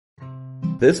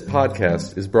This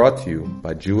podcast is brought to you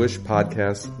by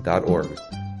JewishPodcasts.org.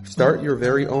 Start your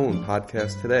very own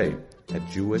podcast today at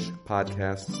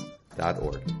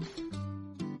JewishPodcasts.org.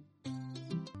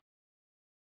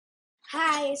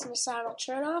 Hi, it's Nesanel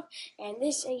Chernoff, and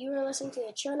you are listening to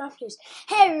the Chernoff News.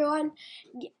 Hey everyone,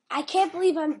 I can't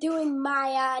believe I'm doing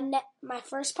my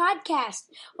first podcast.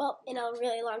 Well, in a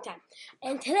really long time.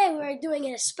 And today we're doing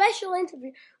a special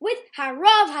interview with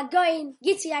Harav Hagoyin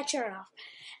Yitzy Chernoff.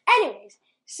 Anyways,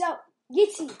 so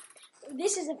Yitzy,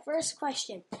 this is the first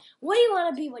question. What do you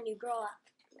want to be when you grow up?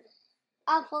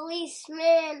 A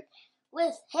policeman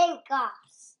with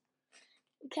handcuffs.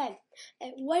 Okay,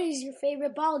 and what is your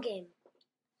favorite ball game?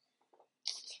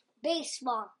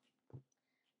 Baseball.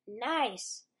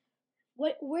 Nice.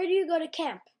 Where do you go to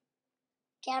camp?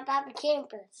 Camp at the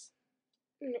campus.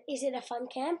 Is it a fun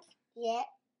camp? Yeah.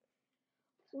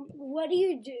 What do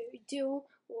you do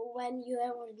when you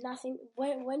have nothing?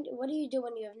 What do you do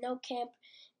when you have no camp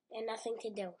and nothing to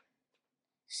do?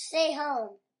 Stay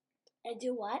home. And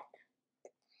do what?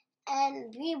 And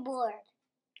be bored.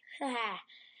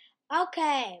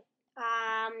 Okay.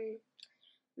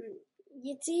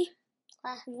 Yitzy,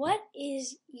 what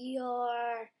is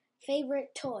your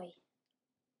favorite toy?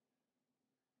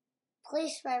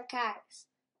 Policeman cars.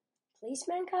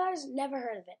 Policeman cars? Never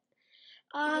heard of it.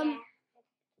 Yeah.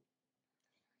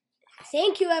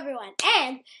 Thank you, everyone.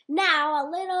 And now a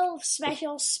little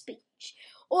special speech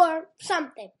or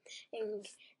something.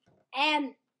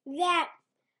 And that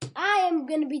I am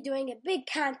going to be doing a big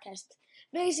contest.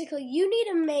 Basically, you need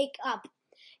to make up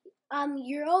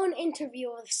your own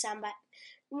interview with somebody.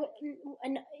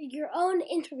 Your own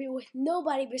interview with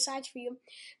nobody besides for you.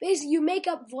 Basically, you make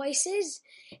up voices,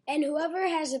 and whoever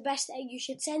has the best, you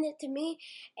should send it to me,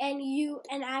 and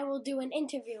I will do an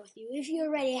interview with you. If you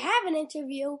already have an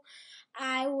interview,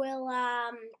 I will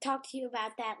talk to you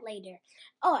about that later.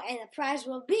 Oh, and the prize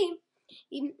will be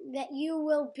that you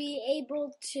will be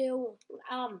able to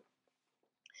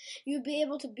you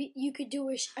could do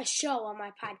a show on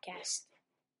my podcast.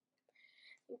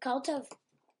 Cult of.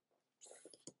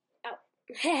 Oh.